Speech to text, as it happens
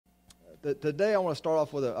today I want to start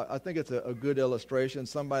off with I think it's a good illustration,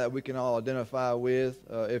 somebody that we can all identify with.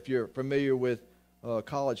 If you're familiar with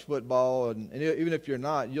college football, and even if you're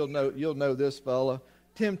not, you'll know this fella,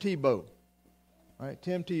 Tim Tebow. All right,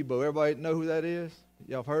 Tim Tebow. Everybody know who that is?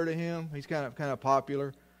 Y'all have heard of him? He's kind of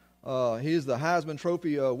popular. He's the Heisman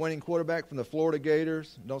Trophy winning quarterback from the Florida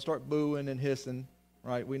Gators. Don't start booing and hissing,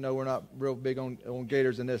 right? We know we're not real big on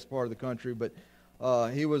Gators in this part of the country, but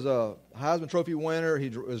he was a Heisman Trophy winner. He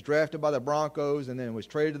was drafted by the Broncos and then was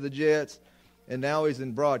traded to the Jets, and now he's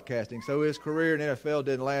in broadcasting. So his career in NFL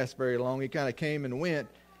didn't last very long. He kind of came and went,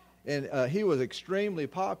 and he was extremely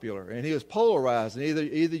popular, and he was polarized. And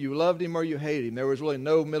either you loved him or you hated him. There was really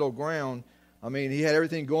no middle ground. I mean, he had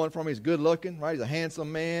everything going for him. He's good looking, right? He's a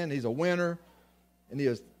handsome man. He's a winner. And he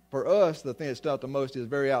is, for us, the thing that stood out the most, he was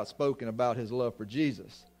very outspoken about his love for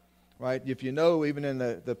Jesus, right? If you know, even in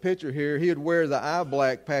the picture here, he would wear the eye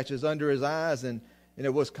black patches under his eyes, and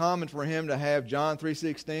it was common for him to have John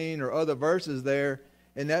 3:16 or other verses there,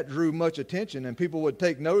 and that drew much attention, and people would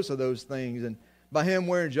take notice of those things. And by him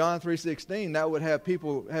wearing John 3:16, that would have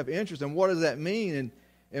people have interest. And what does that mean?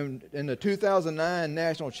 And in the 2009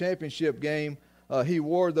 national championship game, he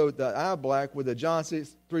wore the eye black with the John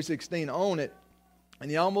 3:16 on it, and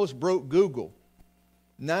he almost broke Google.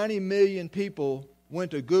 90 million people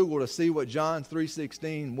went to Google to see what John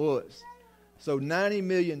 3:16 was. So 90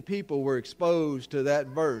 million people were exposed to that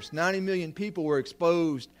verse. 90 million people were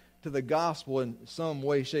exposed to the gospel in some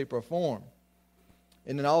way, shape, or form.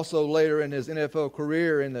 And then also later in his NFL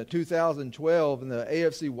career in the 2012 in the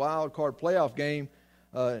AFC Wild Card playoff game,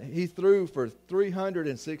 he threw for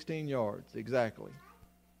 316 yards exactly,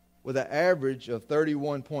 with an average of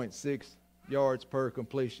 31.6 yards per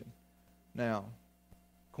completion. Now,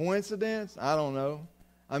 coincidence? I don't know.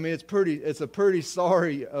 I mean, it's a pretty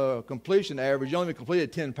sorry completion average. You only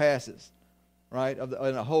completed 10 passes, right,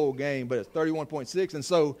 in a whole game, but it's 31.6. And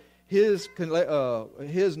so his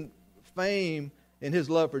fame and his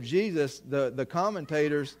love for Jesus, the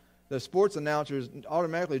commentators, the sports announcers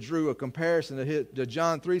automatically drew a comparison to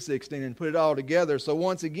John 3:16 and put it all together. So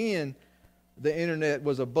once again, the internet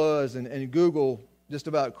was abuzz, and Google just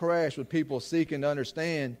about crashed with people seeking to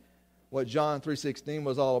understand what John 3:16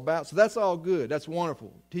 was all about. So that's all good. That's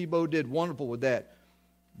wonderful. Tebow did wonderful with that.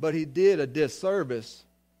 But he did a disservice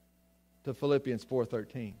to Philippians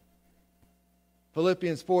 4:13.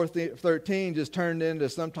 Philippians 4:13 just turned into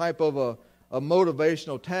some type of a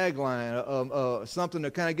motivational tagline, something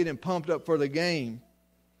to kind of get him pumped up for the game,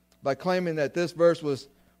 by claiming that this verse was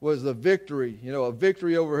the victory, a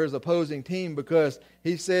victory over his opposing team, because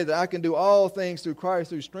he said that I can do all things through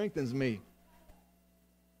Christ who strengthens me.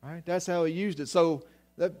 Right? That's how he used it. So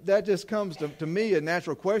that just comes to me, a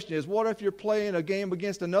natural question is, what if you're playing a game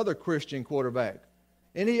against another Christian quarterback?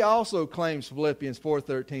 And he also claims Philippians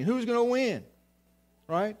 4:13. Who's going to win?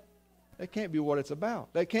 Right? That can't be what it's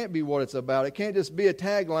about. That can't be what it's about. It can't just be a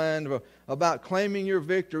tagline about claiming your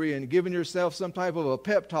victory and giving yourself some type of a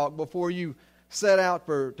pep talk before you set out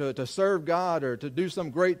to serve God or to do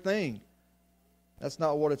some great thing. That's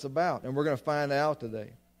not what it's about, and we're going to find out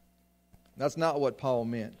today. That's not what Paul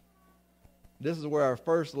meant. This is where our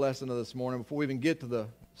first lesson of this morning, before we even get to the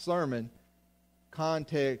sermon,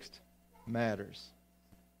 context matters.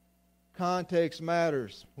 Context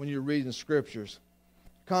matters when you're reading scriptures.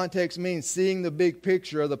 Context means seeing the big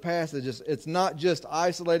picture of the passage. It's not just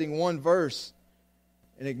isolating one verse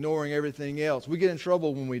and ignoring everything else. We get in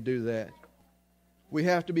trouble when we do that. We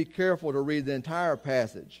have to be careful to read the entire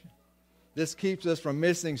passage. This keeps us from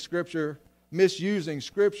misusing Scripture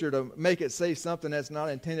to make it say something that's not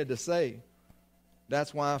intended to say.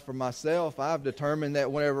 That's why, for myself, I've determined that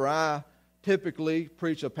whenever I typically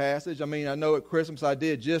preach a passage, I know at Christmas I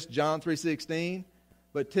did just John 3:16,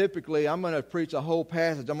 but typically I'm going to preach a whole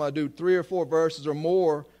passage. I'm going to do 3 or 4 verses or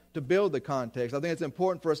more to build the context. I think it's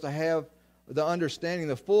important for us to have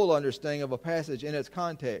the full understanding of a passage in its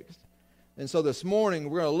context. And so this morning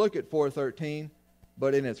we're going to look at 4:13,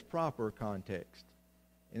 but in its proper context.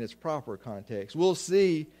 In its proper context. We'll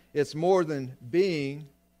see it's more than being.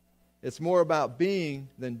 It's more about being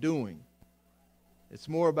than doing. It's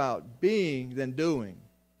more about being than doing.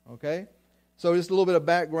 Okay? So just a little bit of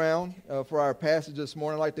background for our passage this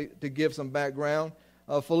morning. I'd like to give some background.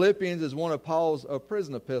 Philippians is one of Paul's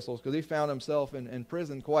prison epistles, because he found himself in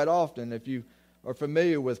prison quite often. If you are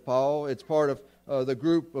familiar with Paul, it's part of the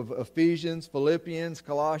group of Ephesians, Philippians,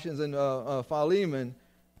 Colossians, and Philemon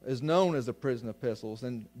is known as the prison epistles.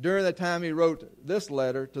 And during the time he wrote this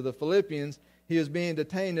letter to the Philippians, he was being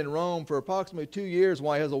detained in Rome for approximately 2 years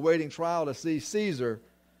while he was awaiting trial to see Caesar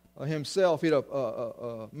himself. He'd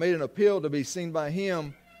made an appeal to be seen by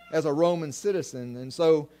him as a Roman citizen. And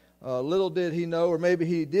so little did he know, or maybe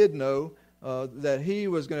he did know, that he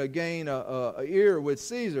was going to gain a ear with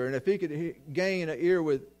Caesar. And if he could gain an ear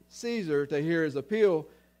with Caesar to hear his appeal,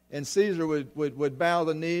 and Caesar would bow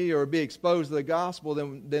the knee or be exposed to the gospel,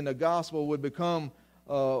 then the gospel would become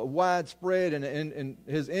widespread, and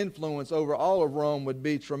his influence over all of Rome would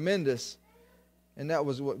be tremendous. And that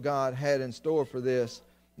was what God had in store for this.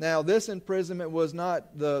 Now, this imprisonment was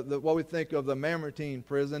not the what we think of the Mamertine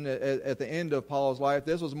prison at the end of Paul's life.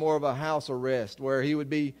 This was more of a house arrest where he would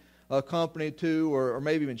be accompanied to or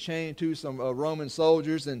maybe even chained to some Roman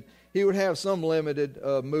soldiers, and he would have some limited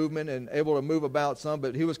movement and able to move about some,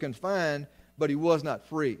 but he was confined, but he was not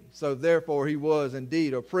free. So therefore he was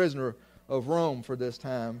indeed a prisoner of Rome for this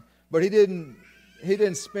time. But he didn't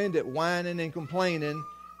spend it whining and complaining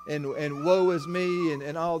and woe is me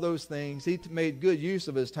and all those things. He made good use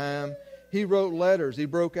of his time. He wrote letters. He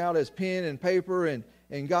broke out his pen and paper and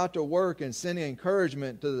got to work and sending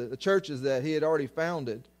encouragement to the churches that he had already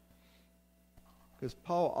founded. Because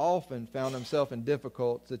Paul often found himself in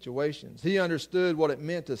difficult situations. He understood what it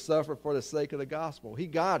meant to suffer for the sake of the gospel. He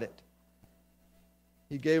got it.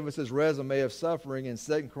 He gave us his resume of suffering in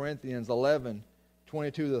 2 Corinthians 11,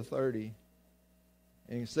 22 to 30.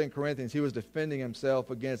 In 2 Corinthians, he was defending himself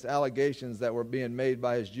against allegations that were being made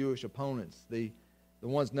by his Jewish opponents, the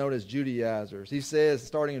ones known as Judaizers. He says,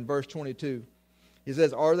 starting in verse 22, he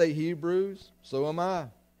says, "Are they Hebrews? So am I.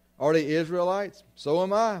 Are they Israelites? So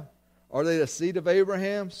am I. Are they the seed of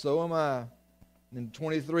Abraham? So am I." And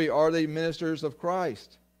 23, "Are they ministers of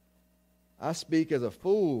Christ? I speak as a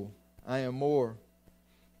fool. I am more.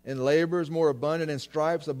 In labors more abundant, in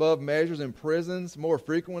stripes above measures, in prisons more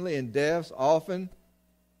frequently, in deaths often.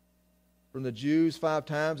 From the Jews 5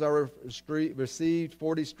 times I received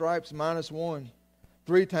 40 stripes minus 1.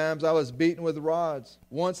 3 times I was beaten with rods.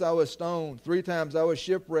 Once I was stoned. 3 times I was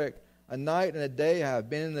shipwrecked. A night and a day I have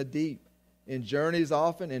been in the deep. In journeys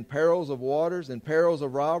often, in perils of waters, in perils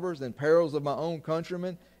of robbers, in perils of my own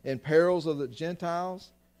countrymen, in perils of the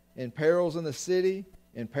Gentiles, in perils in the city,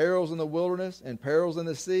 in perils in the wilderness, in perils in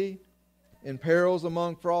the sea, in perils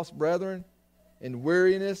among false brethren, in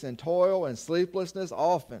weariness and toil and sleeplessness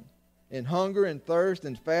often, in hunger and thirst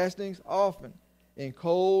and fastings often, in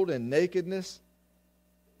cold and nakedness,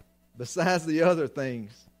 besides the other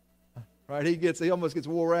things." Right? He almost gets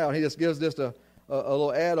wore out. He just gives just a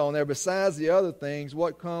little add-on there. "Besides the other things,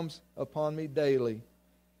 what comes upon me daily?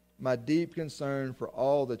 My deep concern for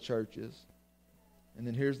all the churches." And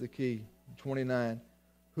then here's the key, 29.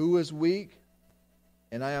 "Who is weak,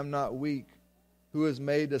 and I am not weak? Who is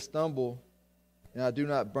made to stumble, and I do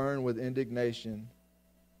not burn with indignation?"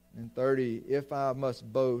 And 30, "If I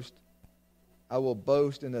must boast, I will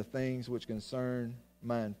boast in the things which concern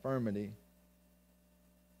my infirmity."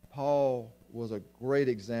 Paul was a great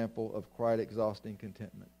example of quite exhausting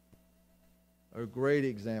contentment. A great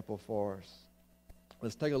example for us.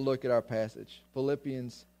 Let's take a look at our passage.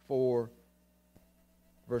 Philippians 4,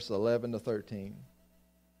 verse 11 to 13.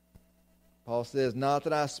 Paul says, "Not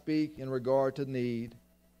that I speak in regard to need,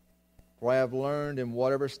 for I have learned in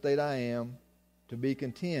whatever state I am to be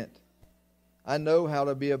content. I know how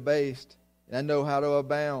to be abased, and I know how to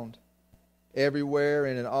abound. Everywhere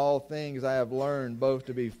and in all things I have learned both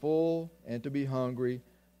to be full and to be hungry,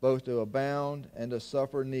 both to abound and to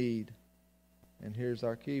suffer need." And here's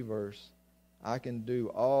our key verse. "I can do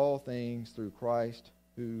all things through Christ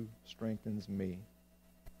who strengthens me."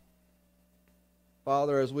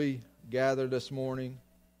 Father, as we gather this morning,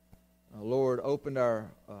 Lord, open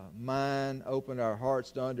our mind, open our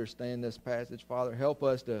hearts to understand this passage. Father, help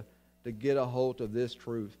us to get a hold of this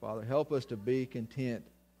truth. Father, help us to be content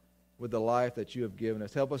with the life that you have given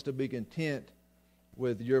us. Help us to be content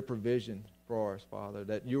with your provision for us, Father,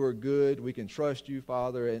 that you are good. We can trust you,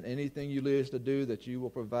 Father, and anything you lead us to do, that you will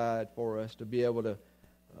provide for us to be able to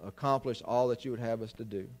accomplish all that you would have us to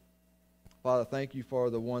do. Father, thank you for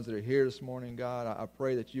the ones that are here this morning, God. I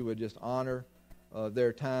pray that you would just honor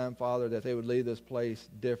their time, Father, that they would leave this place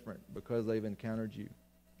different because they've encountered you.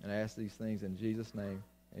 And I ask these things in Jesus' name.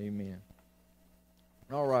 Amen.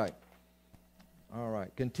 All right.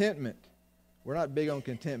 Contentment. We're not big on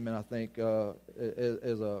contentment, I think,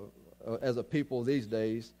 as a people these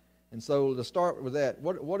days. And so to start with that,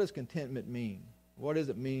 what does contentment mean? What does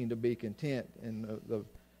it mean to be content? And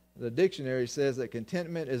the dictionary says that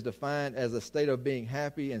contentment is defined as a state of being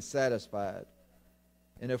happy and satisfied.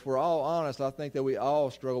 And if we're all honest, I think that we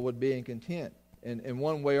all struggle with being content. And in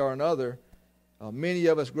one way or another, many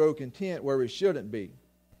of us grow content where we shouldn't be.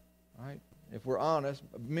 Right? If we're honest,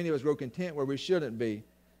 many of us grow content where we shouldn't be.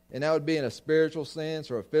 And that would be in a spiritual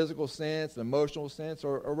sense or a physical sense, an emotional sense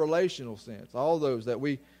or a relational sense. All those that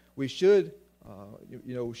we should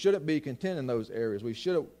We shouldn't be content in those areas. We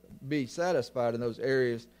shouldn't be satisfied in those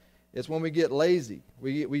areas. It's when we get lazy.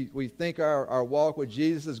 We think our walk with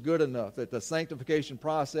Jesus is good enough, that the sanctification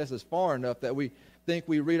process is far enough, that we think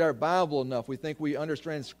we read our Bible enough. We think we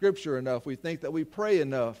understand Scripture enough. We think that we pray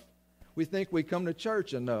enough. We think we come to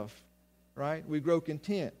church enough, right? We grow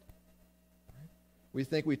content. We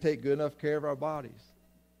think we take good enough care of our bodies,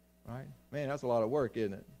 right? Man, that's a lot of work,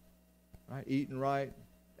 isn't it? Right? Eating right,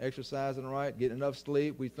 exercising right, getting enough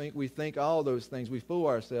sleep. We think all those things. We fool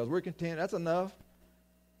ourselves. We're content. That's enough,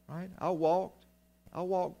 right? I'll walk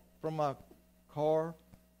from my car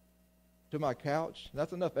to my couch.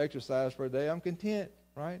 That's enough exercise for a day. I'm content,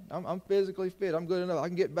 right? I'm physically fit. I'm good enough. I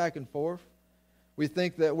can get back and forth. We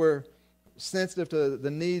think that we're sensitive to the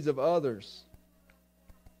needs of others.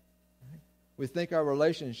 We think our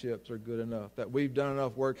relationships are good enough, that we've done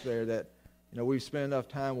enough work there, that we've spent enough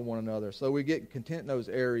time with one another. So we get content in those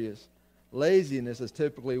areas. Laziness is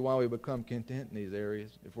typically why we become content in these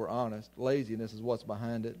areas, if we're honest. Laziness is what's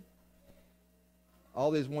behind it.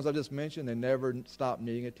 All these ones I just mentioned, they never stop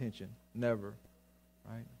needing attention. Never.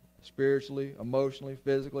 Right? Spiritually, emotionally,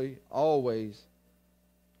 physically, always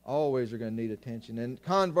are going to need attention. And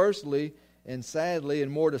conversely, and sadly,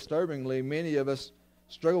 and more disturbingly, many of us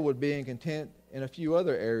struggle with being content in a few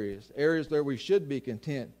other areas where we should be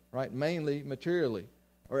content, right? Mainly materially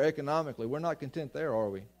or economically. We're not content there, are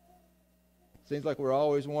we? Seems like we're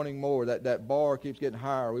always wanting more. That bar keeps getting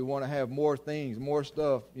higher. We want to have more things, more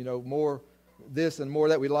stuff, more this and more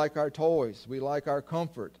that. We like our toys. We like our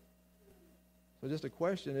comfort. So just a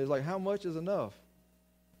question is how much is enough?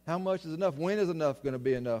 How much is enough? When is enough going to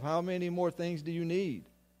be enough? How many more things do you need?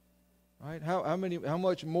 Right? How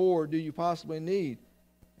much more do you possibly need?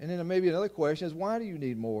 And then maybe another question is, why do you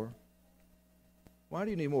need more? Why do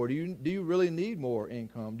you need more? Do you really need more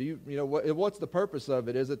income? What's the purpose of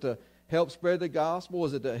it? Is it to help spread the gospel?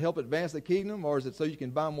 Is it to help advance the kingdom? Or is it so you can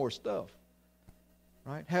buy more stuff?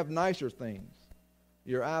 Right? Have nicer things.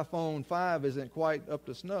 Your iPhone 5 isn't quite up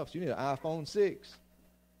to snuff, so you need an iPhone 6.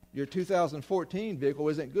 Your 2014 vehicle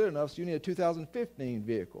isn't good enough, so you need a 2015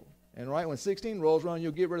 vehicle. And right when 16 rolls around,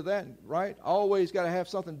 you'll get rid of that, right? Always got to have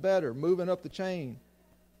something better, moving up the chain.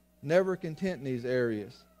 Never content in these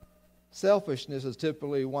areas. Selfishness is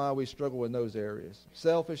typically why we struggle in those areas.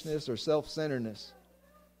 Selfishness or self-centeredness.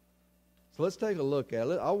 So let's take a look at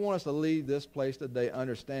it. I want us to leave this place today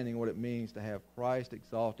understanding what it means to have Christ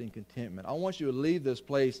exalting contentment. I want you to leave this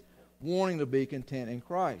place wanting to be content in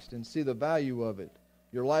Christ and see the value of it.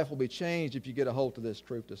 Your life will be changed if you get a hold of this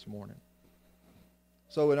truth this morning.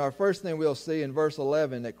 So in our first thing we'll see in verse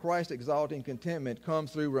 11 that Christ exalting contentment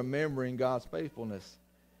comes through remembering God's faithfulness.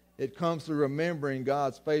 It comes through remembering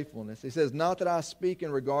God's faithfulness. He says, not that I speak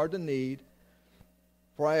in regard to need,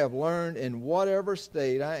 for I have learned in whatever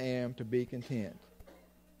state I am to be content.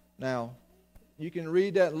 Now, you can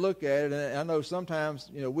read that and look at it, and I know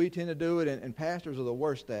sometimes we tend to do it, and pastors are the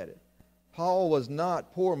worst at it. Paul was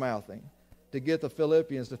not poor-mouthing to get the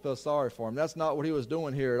Philippians to feel sorry for him. That's not what he was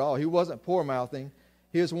doing here at all. He wasn't poor-mouthing.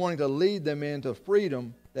 He was wanting to lead them into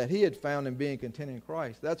freedom that he had found in being content in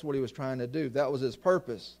Christ. That's what he was trying to do. That was his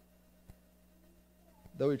purpose.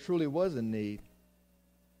 Though he truly was in need.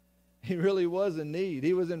 He really was in need.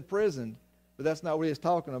 He was in prison, but that's not what he was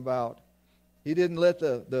talking about. He didn't let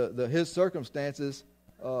his circumstances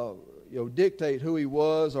dictate who he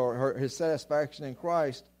was or his satisfaction in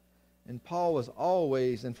Christ. And Paul was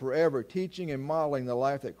always and forever teaching and modeling the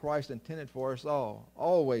life that Christ intended for us all.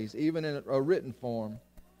 Always, even in a written form.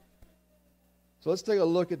 So let's take a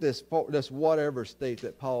look at this whatever state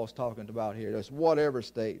that Paul is talking about here. This whatever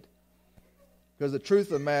state. Because the truth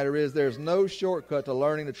of the matter is there's no shortcut to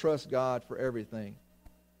learning to trust God for everything.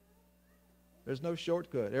 There's no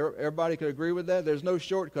shortcut. Everybody could agree with that? There's no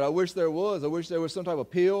shortcut. I wish there was. I wish there was some type of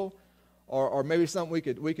pill or maybe something we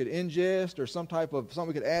could ingest or something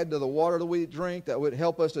we could add to the water that we drink that would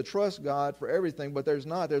help us to trust God for everything, but there's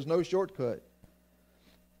not. There's no shortcut.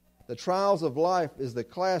 The trials of life is the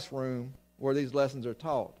classroom where these lessons are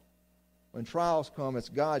taught. When trials come, it's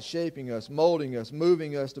God shaping us, molding us,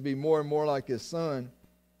 moving us to be more and more like His Son.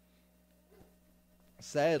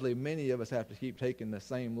 Sadly, many of us have to keep taking the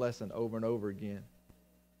same lesson over and over again.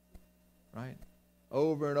 Right?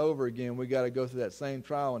 Over and over again, we got to go through that same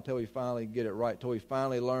trial until we finally get it right, until we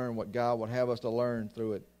finally learn what God would have us to learn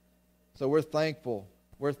through it. So we're thankful.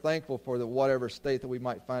 We're thankful for the whatever state that we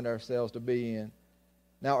might find ourselves to be in.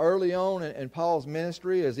 Now, early on in Paul's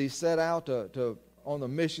ministry, as he set out on the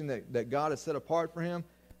mission that God had set apart for him,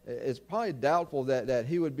 it's probably doubtful that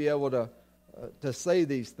he would be able to say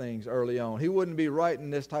these things early on. He wouldn't be writing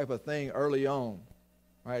this type of thing early on.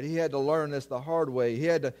 Right? He had to learn this the hard way. He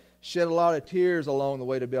had to shed a lot of tears along the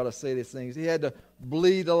way to be able to say these things. He had to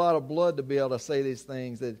bleed a lot of blood to be able to say these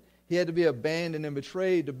things. That he had to be abandoned and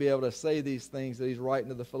betrayed to be able to say these things that he's writing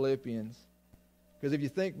to the Philippians. Because if you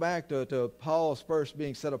think back to Paul's first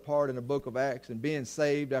being set apart in the book of Acts and being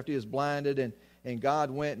saved after he was blinded, and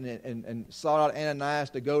God went and sought out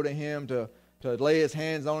Ananias to go to him to lay his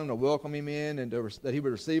hands on him, to welcome him in, and that he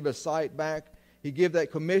would receive his sight back. He gave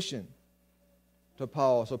that commission to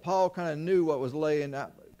Paul. So Paul kind of knew what was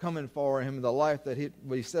coming for him, the life that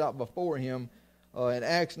he set out before him. In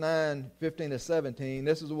Acts 9:15-17,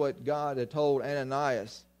 this is what God had told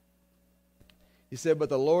Ananias. He said, "But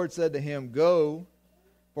the Lord said to him, Go,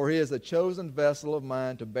 for he is a chosen vessel of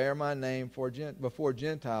mine to bear my name before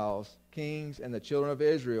Gentiles, kings, and the children of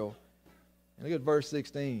Israel." And look at verse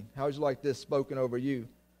 16. How would you like this spoken over you?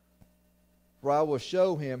 "For I will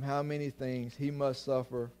show him how many things he must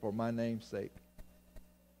suffer for my name's sake."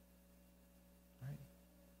 Right?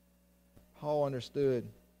 Paul understood.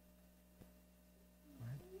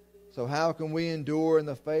 Right? So how can we endure in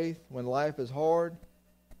the faith when life is hard?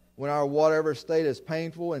 When our whatever state is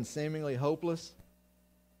painful and seemingly hopeless?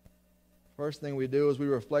 First thing we do is we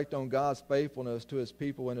reflect on God's faithfulness to His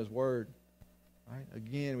people and His Word. Right?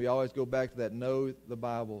 Again, we always go back to that, know the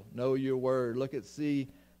Bible, know your Word. See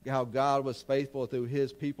how God was faithful through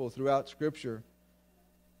His people throughout Scripture.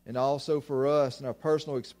 And also for us, in our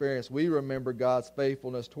personal experience, we remember God's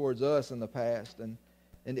faithfulness towards us in the past.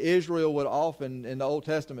 And Israel would often, in the Old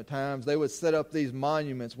Testament times, they would set up these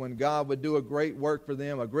monuments when God would do a great work for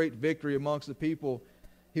them, a great victory amongst the people.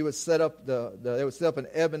 He would set up they would set up an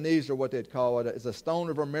Ebenezer, what they'd call it. It's a stone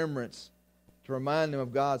of remembrance to remind them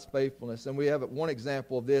of God's faithfulness. And we have one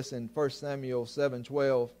example of this in 1 Samuel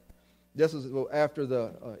 7:12. This was after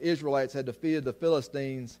the Israelites had defeated the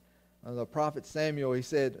Philistines. The prophet Samuel, he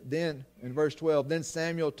said, then, in verse 12, "Then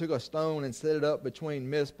Samuel took a stone and set it up between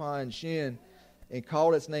Mizpah and Shin, and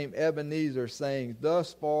called its name Ebenezer, saying,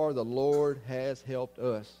 Thus far the Lord has helped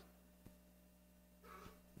us."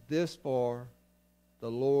 This far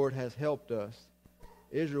the Lord has helped us.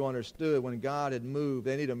 Israel understood when God had moved,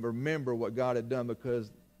 they needed to remember what God had done, because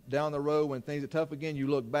down the road when things are tough again, you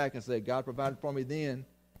look back and say, God provided for me then,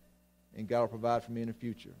 and God will provide for me in the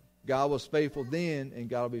future. God was faithful then, and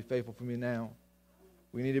God will be faithful for me now.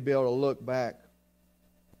 We need to be able to look back.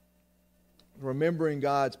 Remembering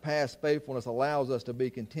God's past faithfulness allows us to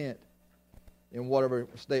be content in whatever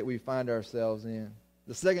state we find ourselves in.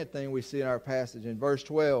 The second thing we see in our passage in verse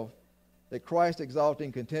 12, that Christ's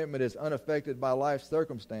exalting contentment is unaffected by life's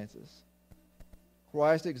circumstances.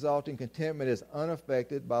 Christ's exalting contentment is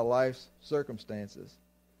unaffected by life's circumstances.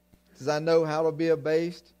 It says, "I know how to be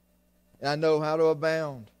abased, and I know how to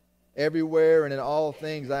abound. Everywhere and in all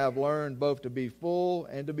things I have learned both to be full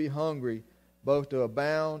and to be hungry, both to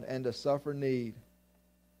abound and to suffer need."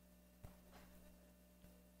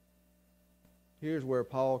 Here's where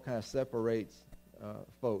Paul kind of separates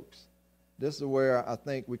folks. This is where I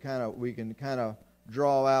think we can kind of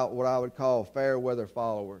draw out what I would call fair weather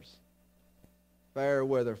followers. Fair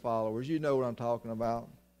weather followers. You know what I'm talking about.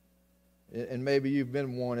 And maybe you've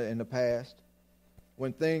been one in the past.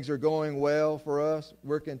 When things are going well for us,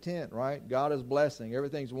 we're content, right? God is blessing.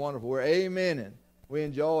 Everything's wonderful. We're amening. We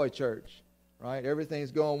enjoy church, right?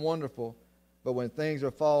 Everything's going wonderful. But when things are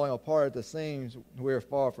falling apart at the seams, we're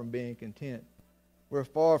far from being content. We're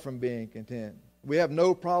far from being content. We have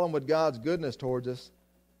no problem with God's goodness towards us,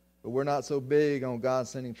 but we're not so big on God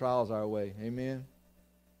sending trials our way. Amen?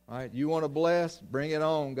 All right? You want to bless? Bring it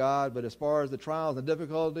on, God. But as far as the trials and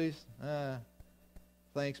difficulties,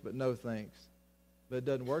 thanks but no thanks. But it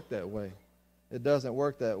doesn't work that way. It doesn't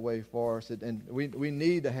work that way for us. And we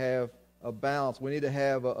need to have a balance. We need to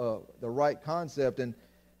have the right concept. And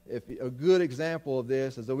if a good example of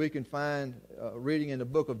this is that we can find reading in the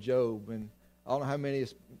book of Job. And I don't know how many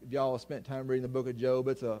of y'all have spent time reading the book of Job.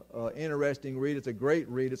 It's an interesting read. It's a great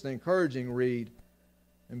read. It's an encouraging read.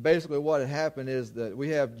 And basically what had happened is that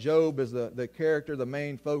we have Job as the character, the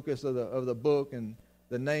main focus of the book, and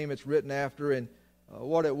the name it's written after. And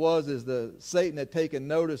what it was is Satan had taken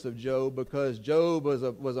notice of Job, because Job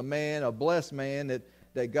was a man, a blessed man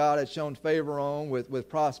that God had shown favor on with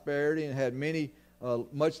prosperity, and had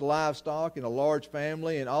much livestock and a large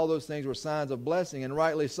family, and all those things were signs of blessing, and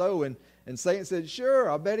rightly so. And Satan said, "Sure,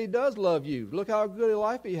 I bet he does love you. Look how good a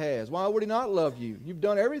life he has. Why would he not love you? You've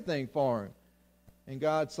done everything for him." And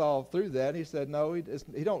God saw through that. He said, "No, he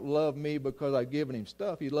don't love me because I've given him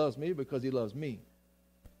stuff. He loves me because he loves me.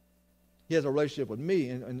 He has a relationship with me."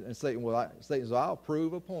 And Satan says, "I'll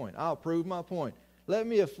prove a point. I'll prove my point. Let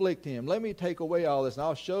me afflict him. Let me take away all this, and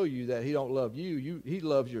I'll show you that he don't love you. He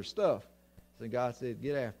loves your stuff." So God said,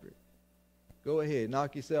 "Get after it. Go ahead,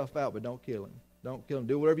 knock yourself out, but don't kill him. Don't kill him.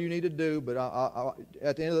 Do whatever you need to do, but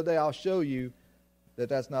at the end of the day, I'll show you that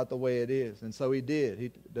that's not the way it is. And so he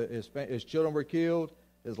did. His children were killed,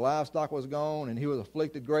 his livestock was gone, and he was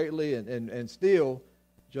afflicted greatly, and still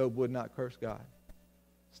Job would not curse God.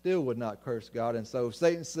 Still would not curse God. And so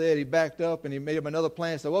Satan said, he backed up and he made him another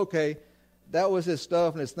plan. So, okay, that was his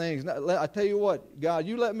stuff and his things. Now, I tell you what, God,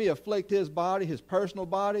 you let me afflict his body, his personal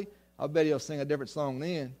body, I bet he'll sing a different song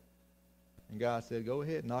then. And God said, go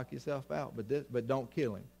ahead, knock yourself out, but don't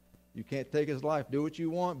kill him. You can't take his life. Do what you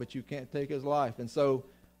want, but you can't take his life. And so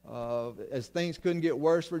as things couldn't get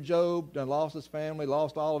worse for Job, done lost his family,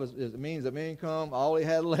 lost all of his means of income, all he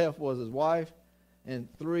had left was his wife and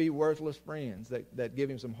 3 worthless friends that give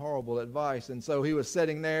him some horrible advice. And so he was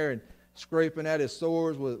sitting there and scraping at his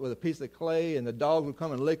sores with a piece of clay, and the dogs would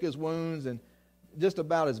come and lick his wounds, and just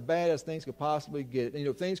about as bad as things could possibly get.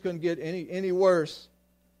 And, things couldn't get any worse.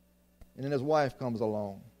 And then his wife comes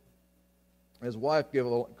along. His wife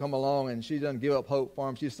come along, and she doesn't give up hope for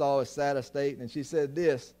him. She saw his sad estate, and she said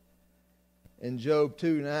this in Job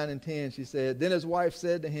 2:9 and 10. She said, then his wife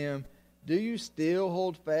said to him, do you still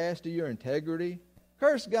hold fast to your integrity?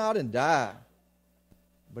 Curse God and die.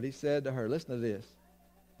 But he said to her, listen to this.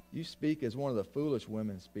 You speak as one of the foolish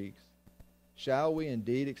women speaks. Shall we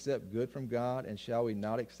indeed accept good from God, and shall we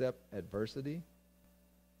not accept adversity?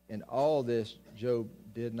 In all this, Job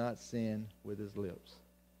did not sin with his lips.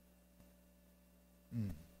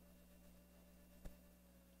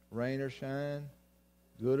 Rain or shine,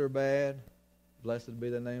 good or bad, blessed be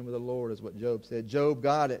the name of the Lord, is what Job said. Job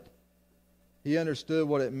got it. He understood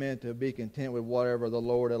what it meant to be content with whatever the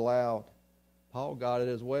Lord allowed. Paul got it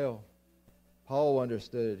as well. Paul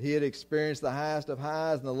understood it. He had experienced the highest of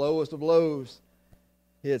highs and the lowest of lows.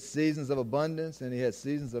 He had seasons of abundance and he had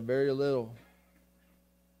seasons of very little.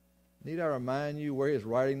 Need I remind you where he's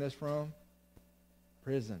writing this from?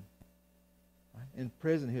 Prison. In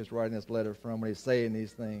prison he was writing this letter from when he's saying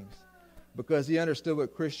these things. Because he understood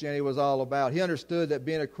what Christianity was all about. He understood that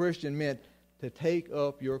being a Christian meant to take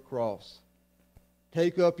up your cross.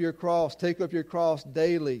 Take up your cross. Take up your cross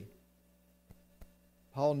daily.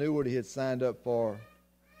 Paul knew what he had signed up for.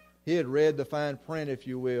 He had read the fine print, if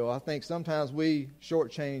you will. I think sometimes we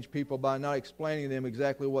shortchange people by not explaining to them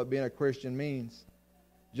exactly what being a Christian means.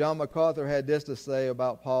 John MacArthur had this to say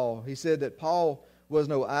about Paul. He said that Paul was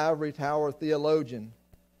no ivory tower theologian.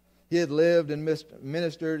 He had lived and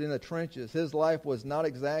ministered in the trenches. His life was not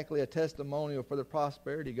exactly a testimonial for the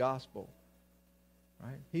prosperity gospel.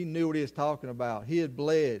 Right? He knew what he was talking about. He had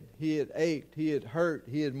bled. He had ached. He had hurt.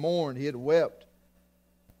 He had mourned. He had wept.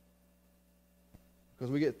 Because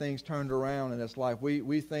we get things turned around in this life.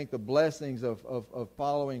 We think the blessings of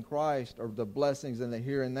following Christ are the blessings in the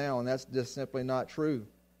here and now, and that's just simply not true.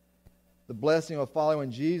 The blessing of following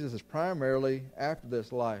Jesus is primarily after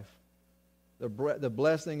this life. The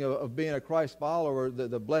blessing of being a Christ follower,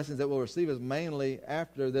 the blessings that we'll receive is mainly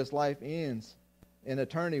after this life ends in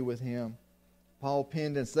eternity with Him. Paul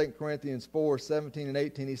penned in 2 Corinthians 4:17 and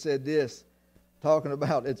 18, he said this, talking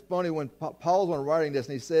about, it's funny when Paul's one writing this,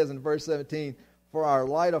 and he says in verse 17, for our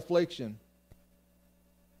light affliction,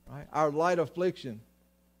 right? Our light affliction,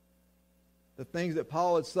 the things that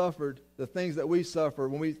Paul had suffered, the things that we suffer,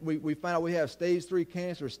 when we find out we have stage 3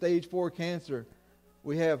 cancer, stage 4 cancer,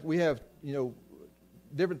 we have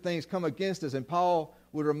different things come against us, and Paul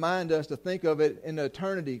would remind us to think of it in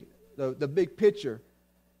eternity, the big picture.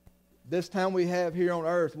 This time we have here on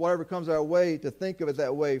earth, whatever comes our way, to think of it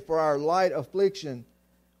that way. For our light affliction,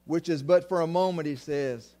 which is but for a moment, he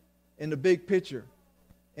says, in the big picture,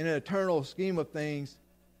 in an eternal scheme of things,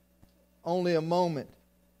 only a moment.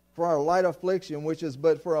 For our light affliction, which is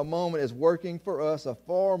but for a moment, is working for us a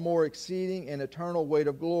far more exceeding and eternal weight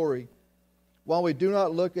of glory. While we do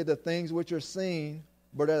not look at the things which are seen,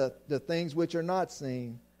 but at the things which are not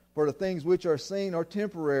seen. For the things which are seen are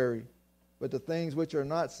temporary, but the things which are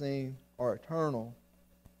not seen are eternal.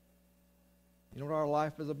 You know what our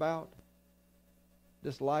life is about?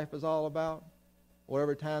 This life is all about?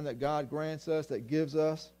 Whatever time that God grants us, that gives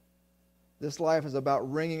us, this life is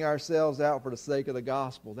about wringing ourselves out for the sake of the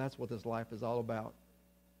gospel. That's what this life is all about.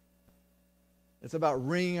 It's about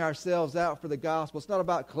wringing ourselves out for the gospel. It's not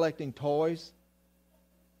about collecting toys.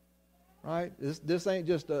 Right? This ain't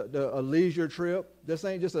just a leisure trip. This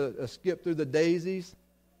ain't just a skip through the daisies.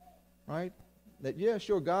 Right? That, yeah,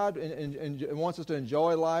 sure, God and wants us to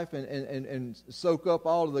enjoy life and soak up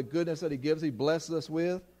all of the goodness that He gives, He blesses us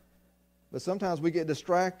with. But sometimes we get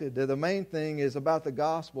distracted. The main thing is about the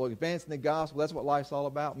gospel, advancing the gospel. That's what life's all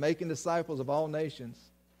about. Making disciples of all nations.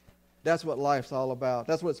 That's what life's all about.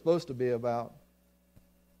 That's what it's supposed to be about.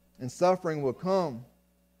 And suffering will come.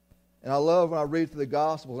 And I love when I read through the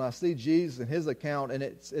Gospels and I see Jesus and his account, and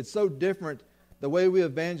it's so different, the way we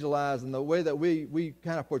evangelize and the way that we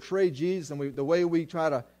kind of portray Jesus, and the way we try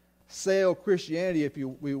to sell Christianity, if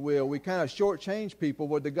we will. We kind of shortchange people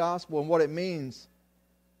with the gospel and what it means.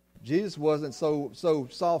 Jesus wasn't so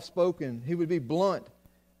soft-spoken. He would be blunt.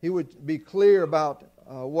 He would be clear about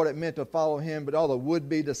what it meant to follow him, but all the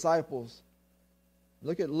would-be disciples.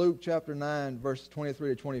 Look at Luke chapter 9, verses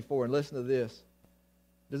 23 to 24, and listen to this.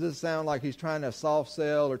 Does this sound like he's trying to soft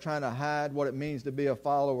sell or trying to hide what it means to be a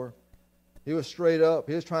follower? He was straight up.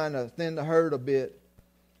 He was trying to thin the herd a bit.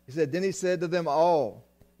 He said, "Then he said to them all,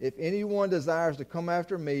 if anyone desires to come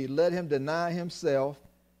after me, let him deny himself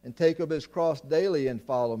and take up his cross daily and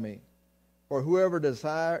follow me. For whoever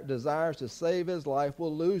desires to save his life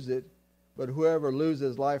will lose it, but whoever loses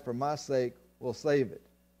his life for my sake will save it."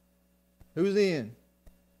 Who's in?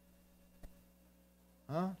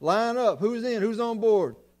 Line up. Who's in? Who's on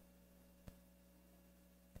board?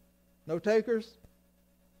 No takers?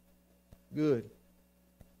 Good.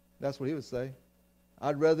 That's what he would say.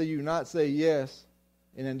 I'd rather you not say yes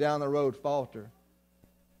and then down the road falter.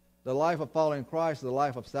 The life of following Christ is the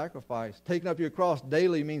life of sacrifice. Taking up your cross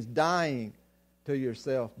daily means dying to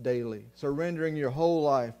yourself daily. Surrendering your whole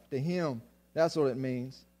life to him. That's what it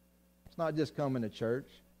means. It's not just coming to church.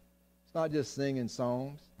 It's not just singing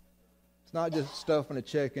songs. It's not just stuffing a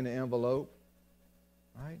check in the envelope.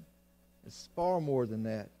 Right? It's far more than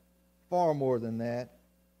that. Far more than that.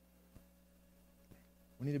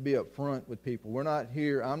 We need to be up front with people.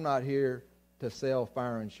 I'm not here to sell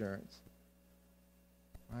fire insurance.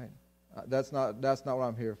 Right? That's not what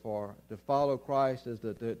I'm here for. To follow Christ is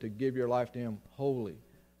to give your life to him wholly,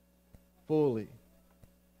 fully.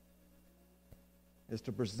 Is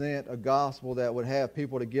to present a gospel that would have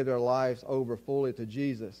people to give their lives over fully to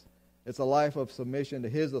Jesus. It's a life of submission to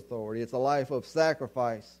his authority. It's a life of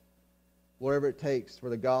sacrifice, whatever it takes for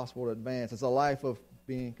the gospel to advance. It's a life of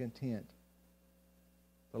being content.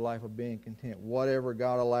 The life of being content. Whatever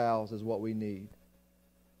God allows is what we need.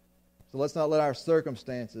 So let's not let our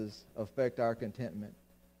circumstances affect our contentment.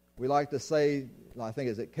 We like to say, I think,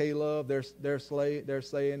 is it K-Love, their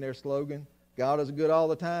slogan, God is good all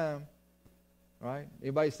the time. Right?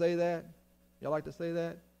 Anybody say that? Y'all like to say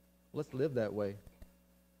that? Let's live that way.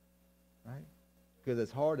 Right? Because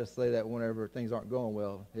it's hard to say that whenever things aren't going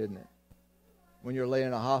well, isn't it? When you're laying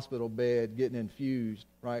in a hospital bed getting infused,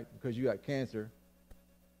 right, because you got cancer,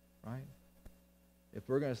 right? If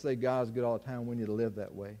we're going to say God's good all the time, we need to live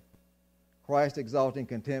that way. Christ exalting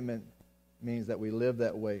contentment means that we live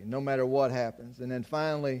that way, no matter what happens. And then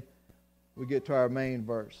finally, we get to our main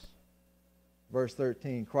verse. Verse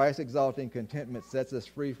 13, Christ exalting contentment sets us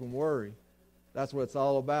free from worry. That's what it's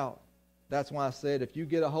all about. That's why I said, if you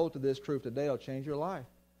get a hold of this truth today, it'll change your life.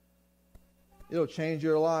 It'll change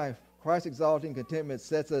your life. Christ exalting contentment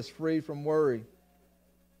sets us free from worry.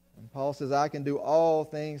 And Paul says, I can do all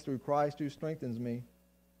things through Christ who strengthens me.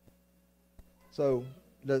 So,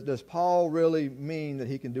 does Paul really mean that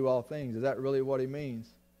he can do all things? Is that really what he means?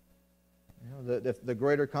 You know, the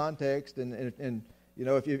greater context, and you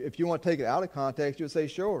know, if you want to take it out of context, you would say,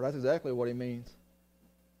 sure, that's exactly what he means.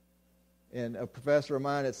 And a professor of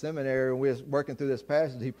mine at seminary, when we were working through this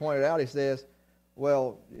passage, he pointed out, he says,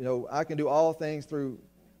 well, you know, I can do all things through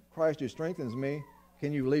Christ who strengthens me.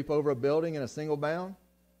 Can you leap over a building in a single bound?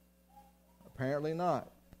 Apparently not.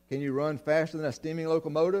 Can you run faster than a steaming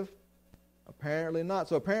locomotive? Apparently not.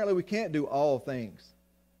 So apparently we can't do all things,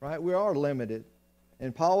 right? We are limited.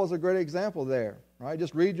 And Paul is a great example there, right?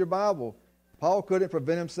 Just read your Bible. Paul couldn't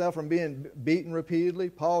prevent himself from being beaten repeatedly.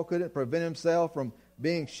 Paul couldn't prevent himself from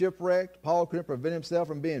being shipwrecked. Paul couldn't prevent himself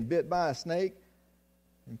from being bit by a snake.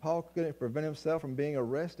 And Paul couldn't prevent himself from being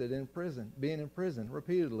arrested in prison, being in prison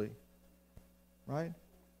repeatedly. Right?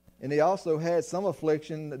 And he also had some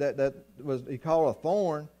affliction that was, he called a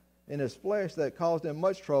thorn in his flesh that caused him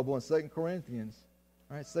much trouble in 2 Corinthians.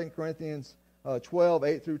 Right? 2 Corinthians 12,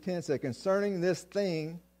 8 through 10 said, concerning this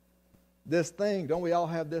thing, don't we all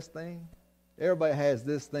have this thing? Everybody has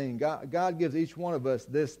this thing. God gives each one of us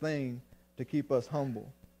this thing to keep us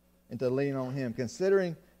humble and to lean on him.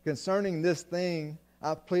 Concerning this thing,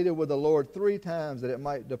 I pleaded with the Lord 3 times that it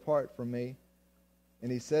might depart from me.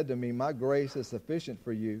 And he said to me, my grace is sufficient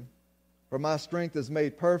for you, for my strength is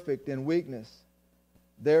made perfect in weakness.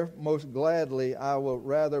 There most gladly I will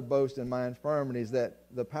rather boast in my infirmities, that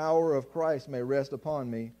the power of Christ may rest upon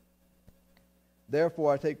me.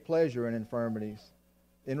 Therefore I take pleasure in infirmities,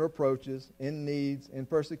 in reproaches, in needs, in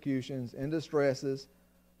persecutions, in distresses,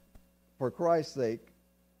 for Christ's sake.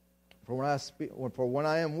 For when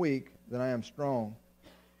I am weak, then I am strong.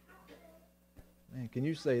 Man, can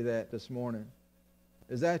you say that this morning?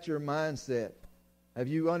 Is that your mindset? Have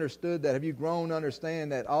you understood that? Have you grown to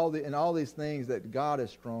understand that in all these things that God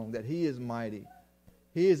is strong, that He is mighty?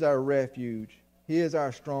 He is our refuge. He is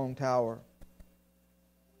our strong tower.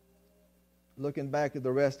 Looking back at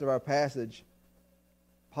the rest of our passage,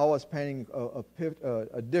 Paul is painting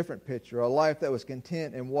a different picture, a life that was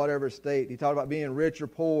content in whatever state. He talked about being rich or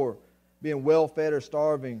poor, being well-fed or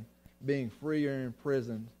starving, being free or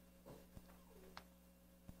imprisoned.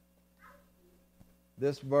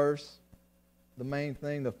 This verse, the main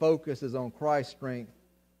thing, the focus is on Christ's strength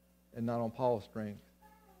and not on Paul's strength.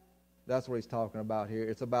 That's what he's talking about here.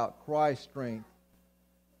 It's about Christ's strength,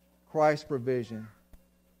 Christ's provision.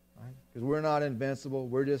 Right? Because we're not invincible.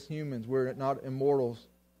 We're just humans. We're not immortals.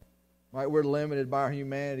 Right? We're limited by our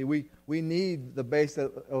humanity. We need the base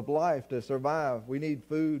of life to survive. We need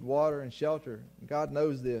food, water, and shelter. God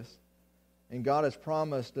knows this. And God has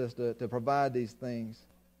promised us to provide these things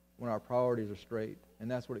when our priorities are straight. And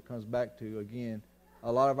that's what it comes back to. Again,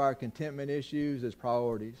 a lot of our contentment issues is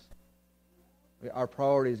priorities. Our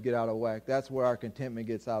priorities get out of whack. That's where our contentment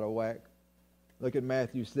gets out of whack. Look at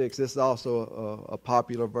Matthew 6. This is also a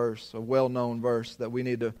popular verse, a well-known verse that we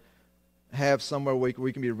need to have somewhere we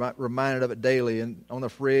can be reminded of it daily, and on the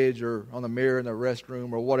fridge or on the mirror in the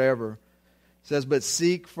restroom or whatever. It says, "But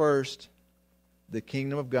seek first the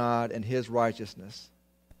kingdom of God and His righteousness."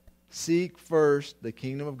 Seek first the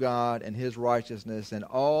kingdom of God and His righteousness, and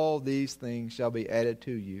all these things shall be added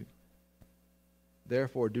to you.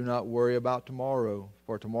 Therefore, do not worry about tomorrow,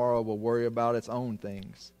 for tomorrow will worry about its own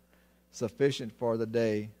things. Sufficient for the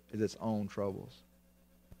day is its own troubles.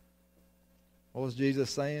 What was Jesus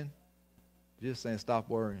saying? Jesus saying, stop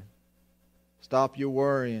worrying. Stop your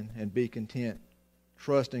worrying and be content.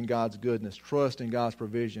 Trust in God's goodness. Trust in God's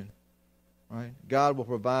provision. Right? God will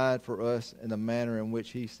provide for us in the manner in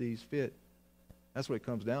which He sees fit. That's what it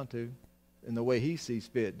comes down to, in the way He sees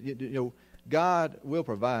fit. God will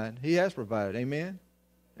provide. He has provided. Amen?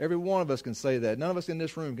 Every one of us can say that. None of us in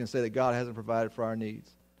this room can say that God hasn't provided for our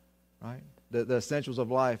needs. Right? The essentials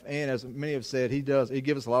of life. And as many have said, He does. He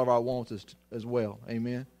gives us a lot of our wants as well.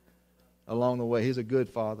 Amen? Along the way. He's a good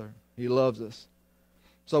Father. He loves us.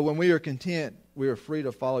 So when we are content, we are free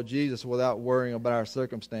to follow Jesus without worrying about our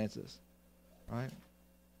circumstances. Right?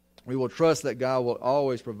 We will trust that God will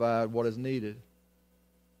always provide what is needed.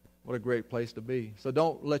 What a great place to be. So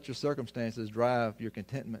don't let your circumstances drive your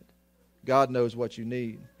contentment. God knows what you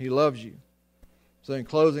need. He loves you. So in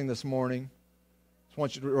closing this morning, I just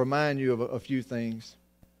want you to remind you of a few things.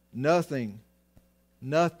 Nothing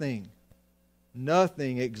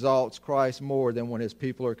exalts Christ more than when His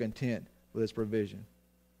people are content with His provision.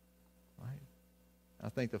 Right? I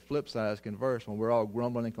think the flip side is converse, when we're all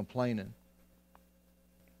grumbling and complaining.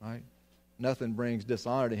 Right? Nothing brings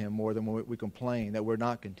dishonor to Him more than when we complain that we're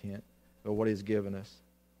not content with what He's given us.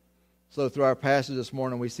 So through our passage this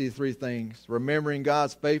morning, we see three things. Remembering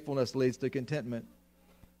God's faithfulness leads to contentment.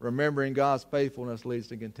 Remembering God's faithfulness leads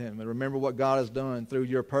to contentment. Remember what God has done through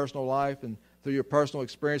your personal life and through your personal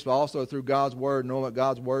experience, but also through God's Word, knowing what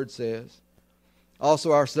God's Word says.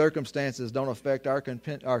 Also, our circumstances don't affect our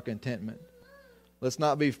contentment. Let's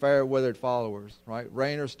not be fair-weathered followers, right?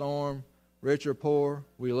 Rain or storm, rich or poor,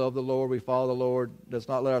 we love the Lord, we follow the Lord. Let's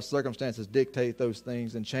not let our circumstances dictate those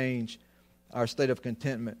things and change our state of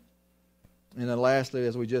contentment. And then lastly,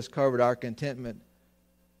 as we just covered, our contentment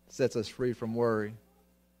sets us free from worry.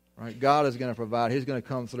 Right? God is going to provide. He's going to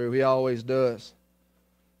come through. He always does.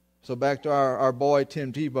 So back to our boy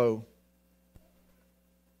Tim Tebow.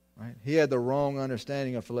 Right? He had the wrong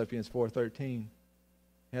understanding of Philippians 4:13.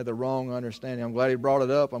 He had the wrong understanding. I'm glad he brought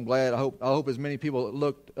it up. I hope as many people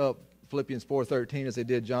looked up Philippians 4:13 as they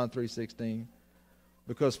did John 3:16.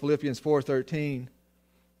 Because Philippians 4:13,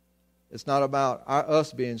 it's not about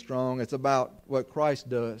us being strong. It's about what Christ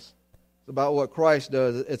does. It's about what Christ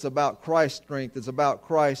does. It's about Christ's strength. It's about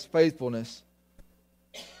Christ's faithfulness.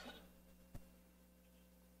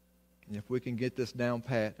 And if we can get this down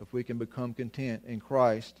pat, if we can become content in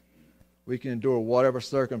Christ, we can endure whatever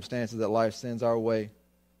circumstances that life sends our way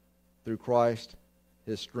through Christ,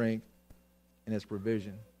 His strength, and His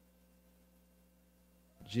provision.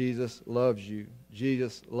 Jesus loves you.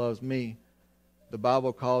 Jesus loves me. The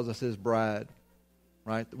Bible calls us His bride.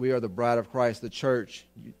 Right? We are the bride of Christ, the church,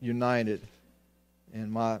 united.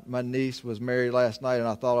 And my niece was married last night, and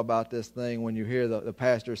I thought about this thing when you hear the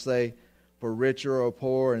pastor say, for richer or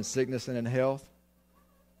poor, in sickness and in health.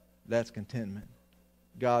 That's contentment.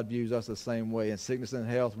 God views us the same way. In sickness and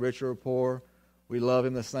health, richer or poor, we love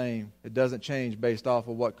Him the same. It doesn't change based off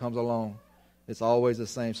of what comes along. It's always the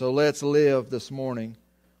same. So let's live this morning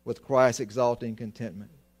with Christ's exalting contentment.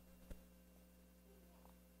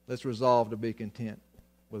 Let's resolve to be content.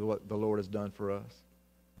 with what the Lord has done for us.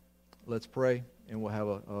 Let's pray, and we'll have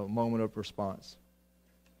a moment of response.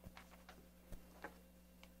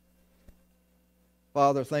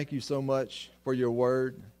 Father, thank you so much for your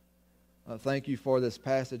word. Thank you for this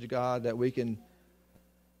passage, God, that we can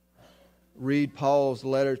read Paul's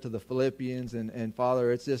letter to the Philippians. And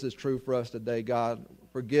Father, it's just as true for us today, God.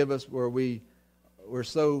 Forgive us where we're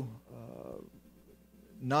so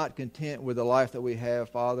not content with the life that we have,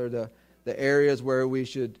 Father. The areas where we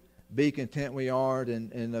should be content we aren't.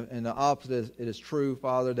 And the opposite it is true,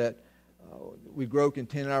 Father, that we grow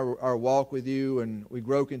content in our walk with you, and we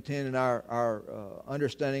grow content in our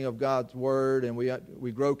understanding of God's word, and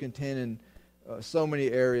we grow content in so many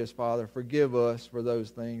areas, Father. Forgive us for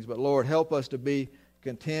those things. But Lord, help us to be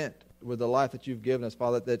content with the life that you've given us,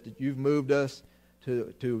 Father, that you've moved us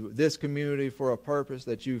to this community for a purpose,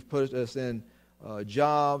 that you've put us in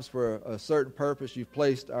jobs for a certain purpose. You've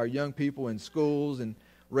placed our young people in schools and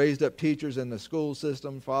raised up teachers in the school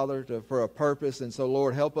system, Father, for a purpose. And so,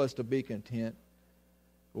 Lord, help us to be content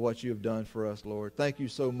with what you have done for us, Lord. Thank you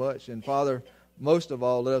so much. And, Father, most of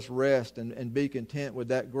all, let us rest and be content with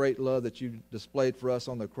that great love that you displayed for us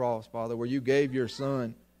on the cross, Father, where you gave your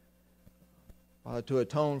Son, Father, to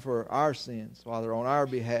atone for our sins, Father, on our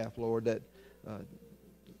behalf, Lord, that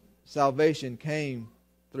salvation came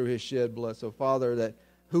through his shed blood. So, Father, that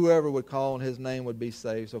whoever would call on his name would be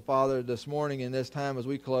saved. So, Father, this morning in this time as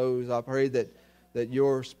we close, I pray that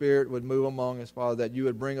your Spirit would move among us, Father, that you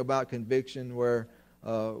would bring about conviction where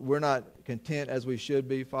we're not content as we should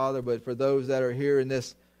be, Father, but for those that are here in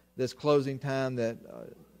this closing time that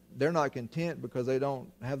they're not content because they don't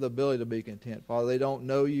have the ability to be content, Father. They don't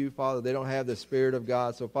know you, Father. They don't have the Spirit of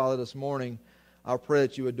God. So, Father, this morning, I pray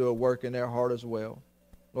that you would do a work in their heart as well.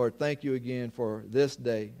 Lord, thank you again for this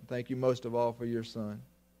day. Thank you most of all for your Son.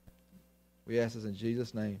 We ask this in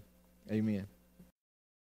Jesus' name. Amen.